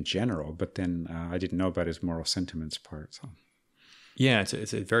 of it in general. But then I didn't know about his moral sentiments part. So. Yeah,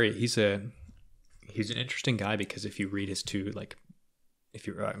 it's a very, he's an interesting guy, because if you read his two, like,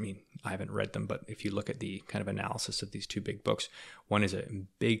 I haven't read them, but if you look at the kind of analysis of these two big books, one is a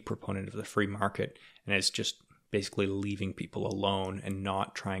big proponent of the free market, and it's just basically leaving people alone and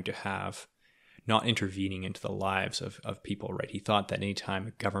not intervening into the lives of people, right? He thought that anytime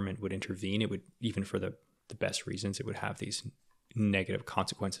a government would intervene, it would, even for the best reasons, it would have these negative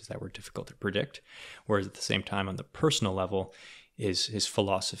consequences that were difficult to predict. Whereas at the same time, on the personal level, his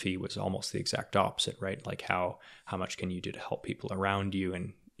philosophy was almost the exact opposite, right? Like how much can you do to help people around you,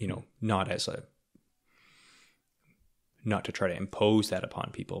 and not to try to impose that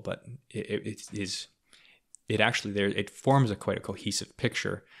upon people, but it forms quite a cohesive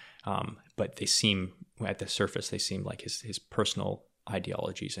picture. But they seem, at the surface, they seem like his personal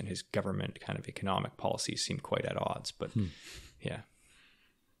ideologies and his government kind of economic policies seem quite at odds. But yeah.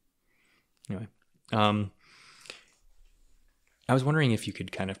 Anyway, I was wondering if you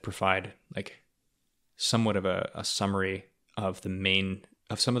could kind of provide like somewhat of a summary of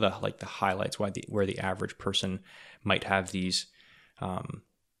some of the highlights where the average person might have these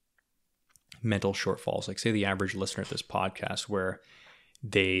mental shortfalls. Like, say the average listener of this podcast, where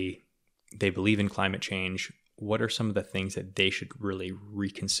they believe in climate change. What are some of the things that they should really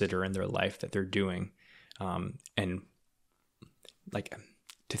reconsider in their life that they're doing, and like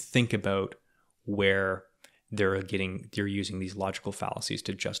to think about where they're using these logical fallacies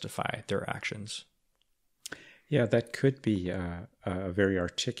to justify their actions? Yeah, that could be a very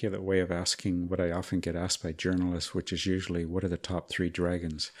articulate way of asking what I often get asked by journalists, which is usually, what are the top 3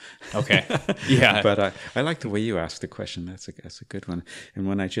 dragons? Okay. Yeah. But I like the way you ask the question. That's a good one. And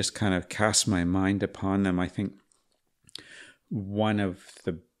when I just kind of cast my mind upon them, I think one of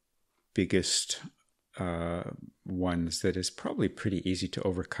the biggest ones that is probably pretty easy to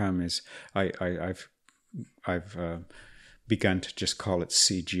overcome is I've begun to just call it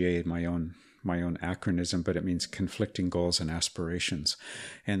CGA, my own acronym, but it means conflicting goals and aspirations.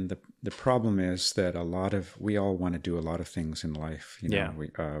 And the problem is that we all want to do a lot of things in life.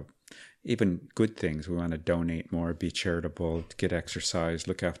 We even good things. We want to donate more, be charitable, get exercise,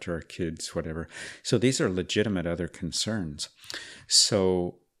 look after our kids, whatever. So these are legitimate other concerns.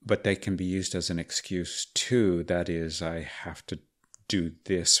 But they can be used as an excuse too. That is, I have to do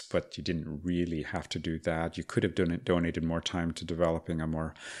this, but you didn't really have to do that. You could have donated more time to developing a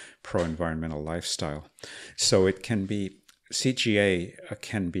more pro-environmental lifestyle. So it can be, CGA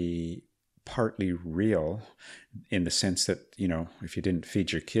can be partly real in the sense that, if you didn't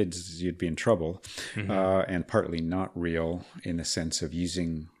feed your kids, you'd be in trouble, and partly not real in the sense of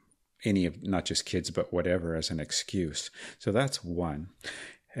using any of, not just kids, but whatever, as an excuse. So that's one.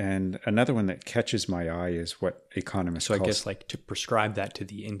 And another one that catches my eye is what economists So I call... guess like to prescribe that to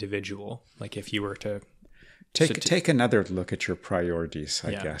the individual, like if you were to Take another look at your priorities, I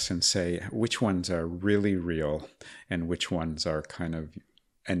Yeah. guess, and say which ones are really real and which ones are kind of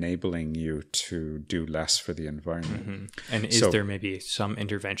enabling you to do less for the environment. And is there maybe some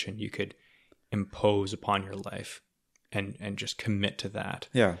intervention you could impose upon your life and just commit to that?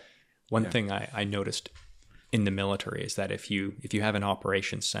 Yeah. One thing I noticed in the military is that if you have an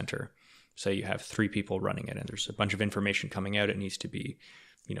operations center, say you have 3 people running it and there's a bunch of information coming out, it needs to be,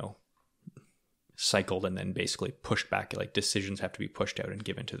 cycled and then basically pushed back, like decisions have to be pushed out and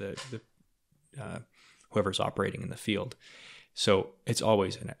given to the whoever's operating in the field. So it's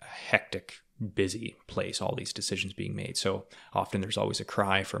always a hectic, busy place, all these decisions being made. So often there's always a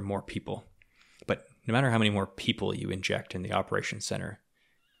cry for more people. But no matter how many more people you inject in the operations center,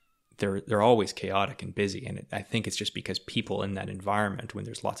 they're always chaotic and busy. And I think it's just because people in that environment, when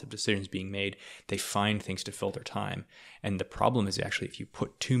there's lots of decisions being made, they find things to fill their time. And the problem is actually if you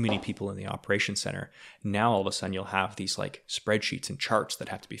put too many people in the operations center, now all of a sudden you'll have these like spreadsheets and charts that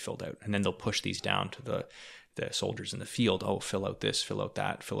have to be filled out. And then they'll push these down to the soldiers in the field. Oh, fill out this, fill out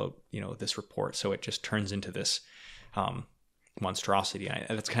that, fill out, this report. So it just turns into this monstrosity.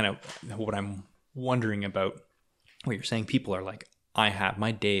 That's kind of what I'm wondering about what you're saying. People are like,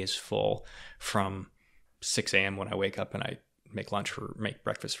 my day is full from 6 a.m. when I wake up and I make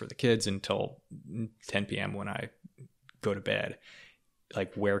breakfast for the kids until 10 p.m. when I go to bed.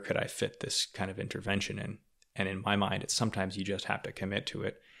 Like, where could I fit this kind of intervention in? And in my mind, it's sometimes you just have to commit to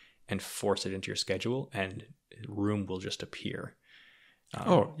it and force it into your schedule, and room will just appear.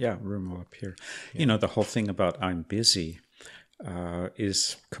 Room will appear. Yeah. The whole thing about I'm busy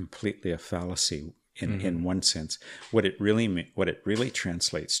is completely a fallacy. In one sense, what it really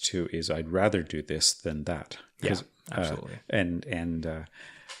translates to is I'd rather do this than that. Yeah, absolutely.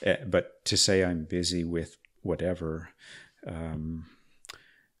 But to say I'm busy with whatever,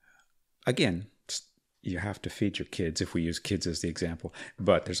 again, you have to feed your kids. If we use kids as the example,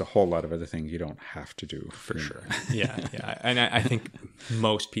 but there's a whole lot of other things you don't have to do for sure. Yeah, and I think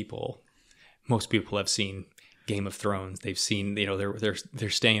most people have seen Game of Thrones. They've seen, they're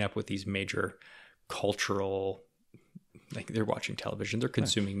staying up with these major cultural, like they're watching television, they're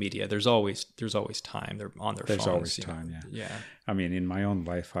consuming media. There's always time. They're on their phones. There's always time. Yeah. I mean, in my own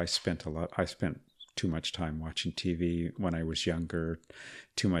life, I spent too much time watching TV when I was younger,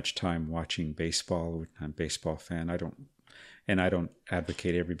 too much time watching baseball. I'm a baseball fan. I don't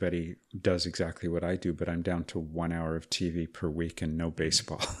advocate everybody does exactly what I do, but I'm down to 1 hour of TV per week and no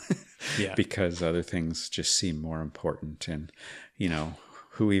baseball. Yeah. Because other things just seem more important. And,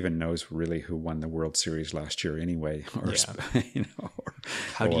 who even knows really who won the World Series last year anyway?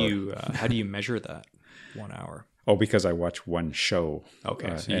 How do you measure that 1 hour? Oh, because I watch one show.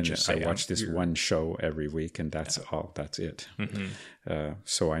 Okay, so I watch this one show every week, and that's all. That's it. Mm-hmm.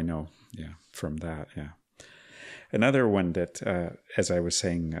 So I know, from that, Another one that, as I was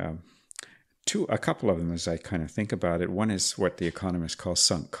saying, a couple of them as I kind of think about it. One is what the economists call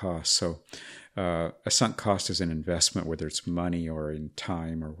sunk costs. So a sunk cost is an investment, whether it's money or in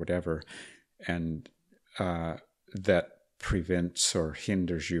time or whatever, and that prevents or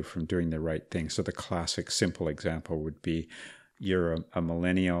hinders you from doing the right thing. So the classic simple example would be you're a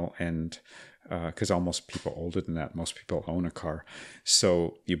millennial, and because almost people older than that, most people own a car.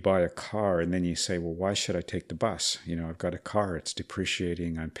 So you buy a car and then you say, well, why should I take the bus? I've got a car, it's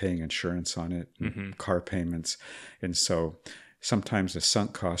depreciating, I'm paying insurance on it, car payments. And so sometimes the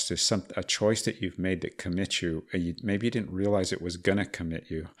sunk cost is a choice that you've made that commits you. Maybe you didn't realize it was going to commit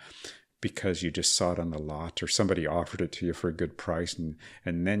you because you just saw it on the lot or somebody offered it to you for a good price.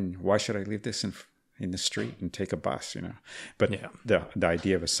 And then why should I leave this in the street and take a bus, But the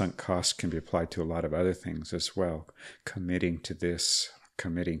idea of a sunk cost can be applied to a lot of other things as well. Committing to this,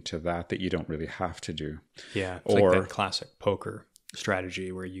 committing to that you don't really have to do. Yeah, it's like that classic poker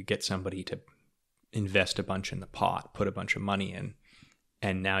strategy where you get somebody to invest a bunch in the pot, put a bunch of money in,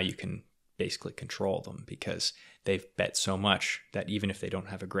 and now you can basically control them because they've bet so much that even if they don't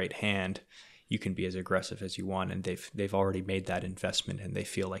have a great hand, you can be as aggressive as you want, and they've already made that investment, and they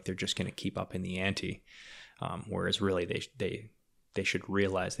feel like they're just going to keep up in the ante. Whereas really they should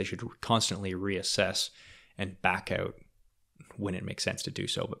realize they should constantly reassess and back out when it makes sense to do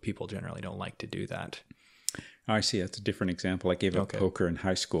so. But people generally don't like to do that. I see. That's a different example. I gave up poker in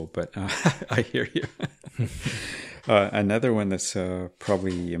high school, but I hear you. Another one that's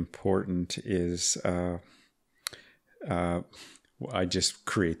probably important is I just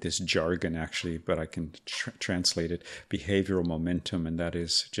create this jargon actually, but I can translate it, behavioral momentum, and that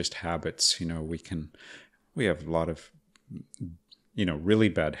is just habits. We have a lot of really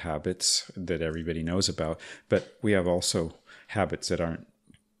bad habits that everybody knows about, but we have also habits that aren't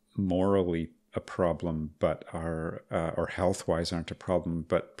morally a problem, but are or health-wise aren't a problem,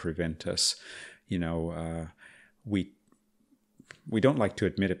 but prevent us. We don't like to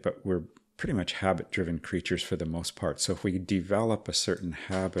admit it, but we're pretty much habit-driven creatures for the most part. So if we develop a certain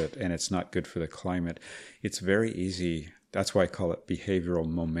habit and it's not good for the climate, it's very easy. That's why I call it behavioral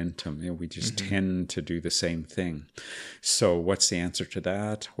momentum. We just tend to do the same thing. So what's the answer to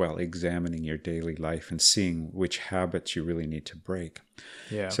that? Well, examining your daily life and seeing which habits you really need to break.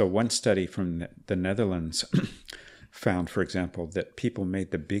 Yeah. So one study from the Netherlands found, for example, that people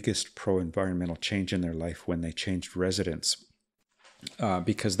made the biggest pro-environmental change in their life when they changed residence.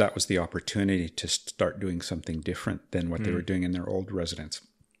 Because that was the opportunity to start doing something different than what they were doing in their old residence.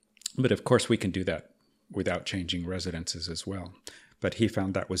 But of course, we can do that without changing residences as well. But he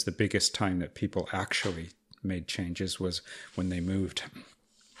found that was the biggest time that people actually made changes was when they moved.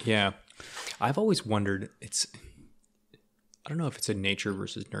 Yeah. I've always wondered, I don't know if it's a nature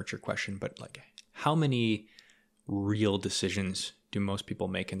versus nurture question, but like how many real decisions do most people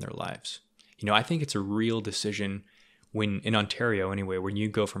make in their lives? I think it's a real decision when, in Ontario anyway, when you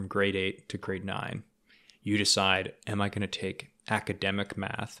go from grade 8 to grade 9, you decide, am I going to take academic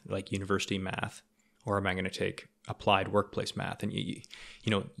math, like university math, or am I going to take applied workplace math? And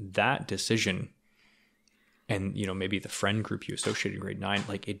that decision, and maybe the friend group you associated in grade 9,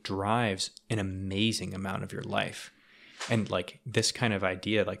 like it drives an amazing amount of your life. And like this kind of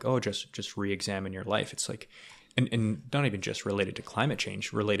idea, like, oh, just re-examine your life. It's like, and not even just related to climate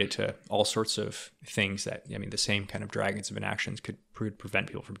change, related to all sorts of things that, the same kind of dragons of inaction could prevent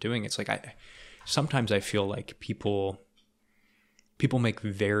people from doing. It's like, sometimes I feel like people make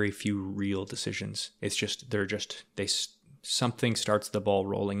very few real decisions. It's just, something starts the ball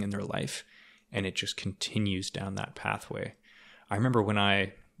rolling in their life and it just continues down that pathway. I remember when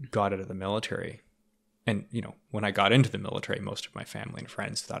I got out of the military, and, when I got into the military, most of my family and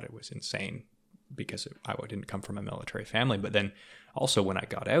friends thought it was insane because I didn't come from a military family. But then also when I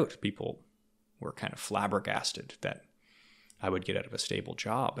got out, people were kind of flabbergasted that I would get out of a stable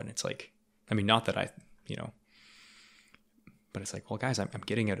job. And it's like, not that but it's like, well, guys, I'm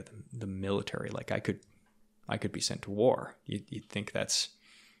getting out of the military. Like I could be sent to war. You'd think that's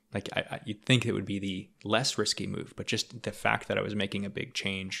like, you'd think it would be the less risky move, but just the fact that I was making a big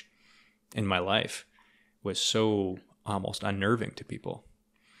change in my life was so almost unnerving to people.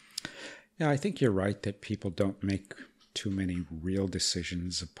 Yeah, I think you're right that people don't make too many real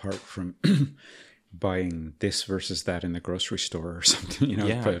decisions apart from buying this versus that in the grocery store or something,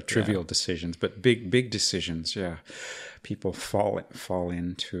 trivial decisions, but big decisions. Yeah. People fall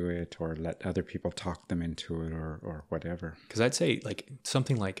into it or let other people talk them into it or whatever. Cause I'd say like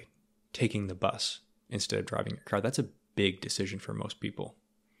something like taking the bus instead of driving your car. That's a big decision for most people,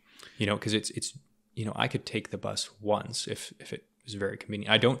 cause it's, I could take the bus once if it was very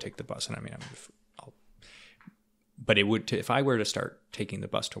convenient. I don't take the bus, and but it would if I were to start taking the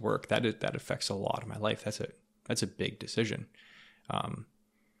bus to work, that affects a lot of my life. That's a big decision.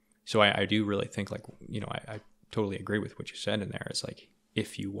 So I do really think like I totally agree with what you said in there. It's like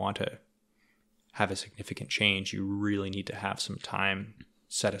if you want to have a significant change, you really need to have some time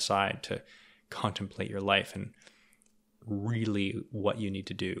set aside to contemplate your life and really what you need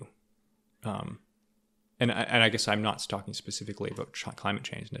to do. And I guess I'm not talking specifically about climate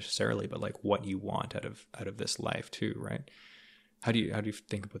change necessarily, but like what you want out of this life too, right? How do you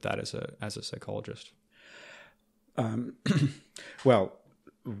think about that as a psychologist? Well,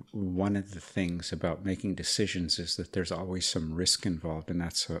 one of the things about making decisions is that there's always some risk involved, and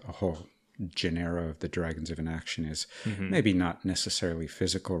that's a whole genera of the dragons of inaction is maybe not necessarily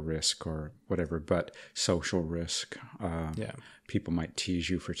physical risk or whatever, but social risk. People might tease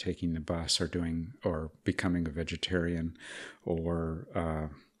you for taking the bus or becoming a vegetarian,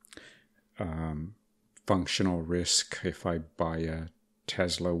 or functional risk. If I buy a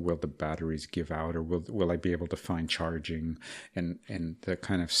Tesla, will the batteries give out, or will I be able to find charging? And the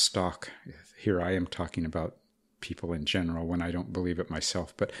kind of stock, here I am talking about people in general when I don't believe it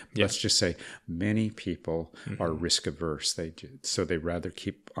myself, but let's just say many people are risk averse. So they rather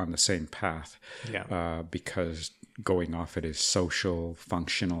keep on the same path because going off it is social,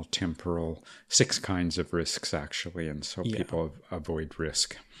 functional, temporal, 6 kinds of risks actually. And so people avoid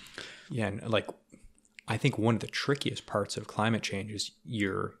risk. Yeah. And like, I think one of the trickiest parts of climate change is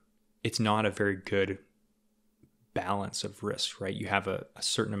it's not a very good balance of risks, right? You have a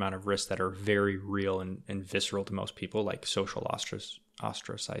certain amount of risks that are very real and visceral to most people, like social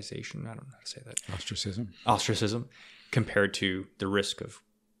ostracization. I don't know how to say that. Ostracism, compared to the risk of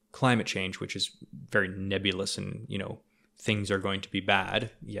climate change, which is very nebulous and, things are going to be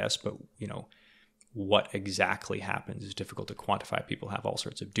bad, yes, but what exactly happens is difficult to quantify. People have all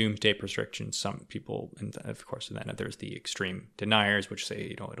sorts of doomsday restrictions. Some people, and of course, and then there's the extreme deniers, which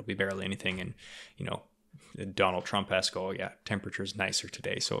say, it'll be barely anything. And, Donald Trump-esque, oh yeah, temperature's nicer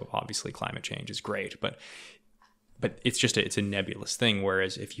today, so obviously climate change is great. But it's a nebulous thing.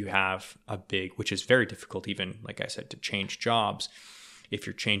 Whereas if you have a big, which is very difficult, even like I said, to change jobs, if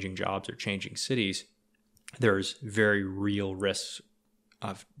you're changing jobs or changing cities, there's very real risks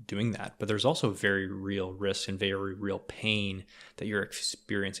of doing that. But there's also very real risks and very real pain that you're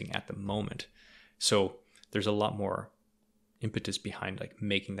experiencing at the moment. So there's a lot more impetus behind like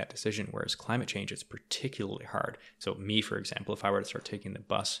making that decision. Whereas climate change, it's particularly hard. So me, for example, if I were to start taking the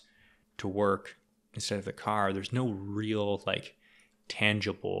bus to work instead of the car, there's no real like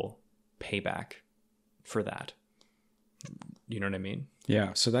tangible payback for that. You know what I mean?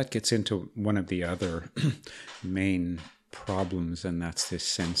 Yeah. So that gets into one of the other main problems, and that's this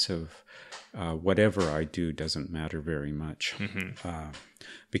sense of whatever I do doesn't matter very much,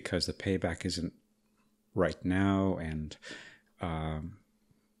 because the payback isn't right now, and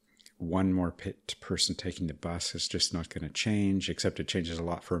one more person taking the bus is just not going to change, except it changes a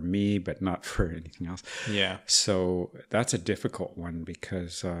lot for me, but not for anything else. Yeah. So that's a difficult one,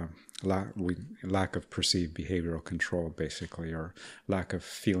 because lack of perceived behavioral control, basically, or lack of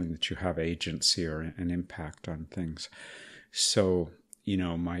feeling that you have agency or an impact on things. So,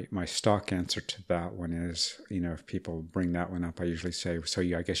 my stock answer to that one is, if people bring that one up, I usually say, so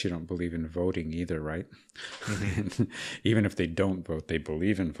I guess you don't believe in voting either, right? Mm-hmm. Even if they don't vote, they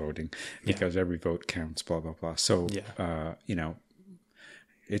believe in voting, because every vote counts, blah, blah, blah. So,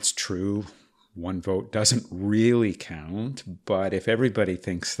 it's true. One vote doesn't really count, but if everybody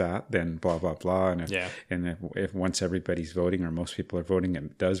thinks that, then blah, blah, blah. And if once everybody's voting, or most people are voting,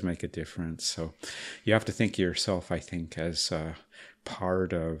 it does make a difference. So you have to think of yourself, I think, as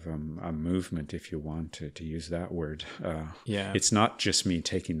part of a movement, if you want to use that word. It's not just me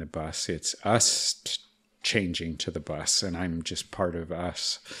taking the bus, it's us changing to the bus, and I'm just part of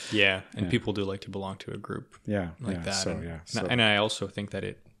us. Yeah. And people do like to belong to a group like that. So, and I also think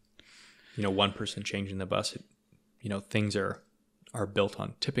that one person changing the bus, things are built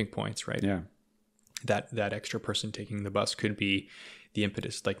on tipping points, right? Yeah. That extra person taking the bus could be the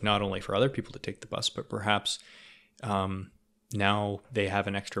impetus, like not only for other people to take the bus, but perhaps now they have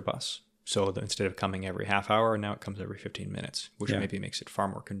an extra bus. So instead of coming every half hour, now it comes every 15 minutes, which maybe makes it far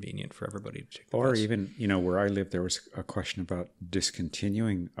more convenient for everybody to take the bus. Or even, where I live, there was a question about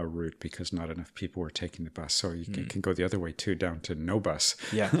discontinuing a route because not enough people were taking the bus. So you can go the other way too, down to no bus.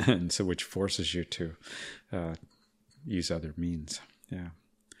 Yeah. And so which forces you to use other means. Yeah.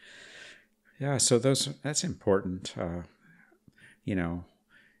 Yeah. So that's important.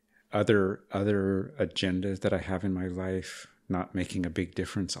 Other agendas that I have in my life, not making a big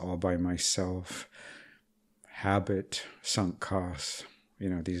difference all by myself, habit, sunk costs.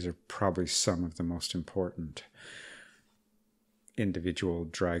 These are probably some of the most important individual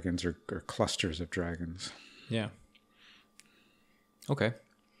dragons or clusters of dragons. Yeah. Okay.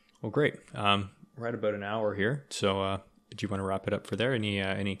 Well, great. We're at about an hour here. So do you want to wrap it up for there?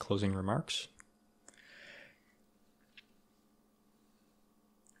 Any closing remarks?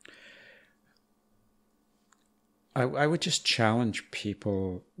 I would just challenge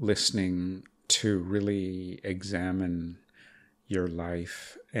people listening to really examine your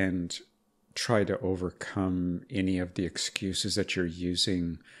life and try to overcome any of the excuses that you're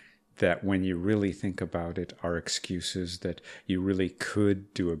using that, when you really think about it, are excuses that you really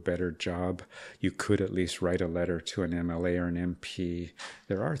could do a better job. You could at least write a letter to an MLA or an MP.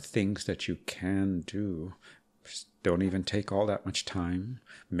 There are things that you can do. Don't even take all that much time.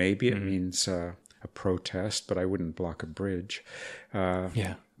 Maybe it means a protest, but I wouldn't block a bridge.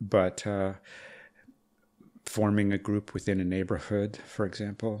 But forming a group within a neighborhood, for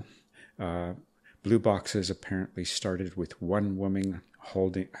example. Blue Boxes apparently started with one woman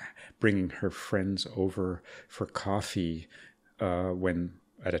bringing her friends over for coffee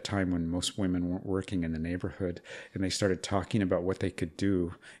at a time when most women weren't working in the neighborhood, and they started talking about what they could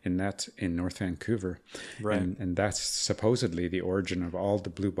do, and that's in North Vancouver. Right. And that's supposedly the origin of all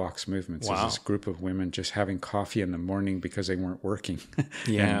the Blue Box movements. Wow. Is this group of women just having coffee in the morning because they weren't working.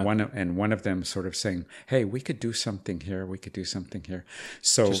 Yeah. and one of them sort of saying, hey, we could do something here. We could do something here.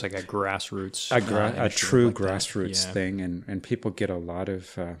 So just like a grassroots, a true like grassroots thing. And people get a lot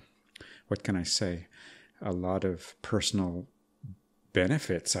of, what can I say? A lot of personal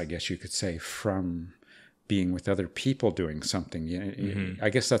benefits, I guess you could say, from being with other people doing something. I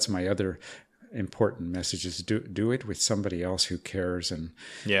guess that's my other important messages. Do it with somebody else who cares. And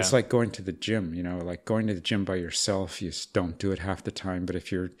Yeah. it's like going to the gym, like going to the gym by yourself. You just don't do it half the time. But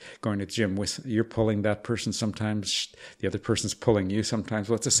if you're going to the gym you're pulling that person sometimes, the other person's pulling you sometimes.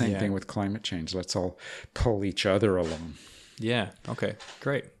 Well, it's the same thing with climate change. Let's all pull each other along. Yeah. Okay,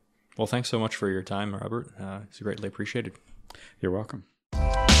 great. Well, thanks so much for your time, Robert. It's greatly appreciated. You're welcome.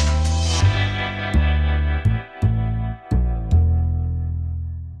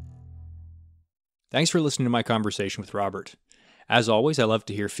 Thanks for listening to my conversation with Robert. As always, I love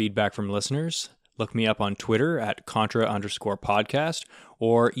to hear feedback from listeners. Look me up on Twitter at @contra_podcast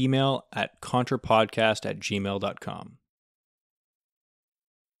or email at contrapodcast@gmail.com.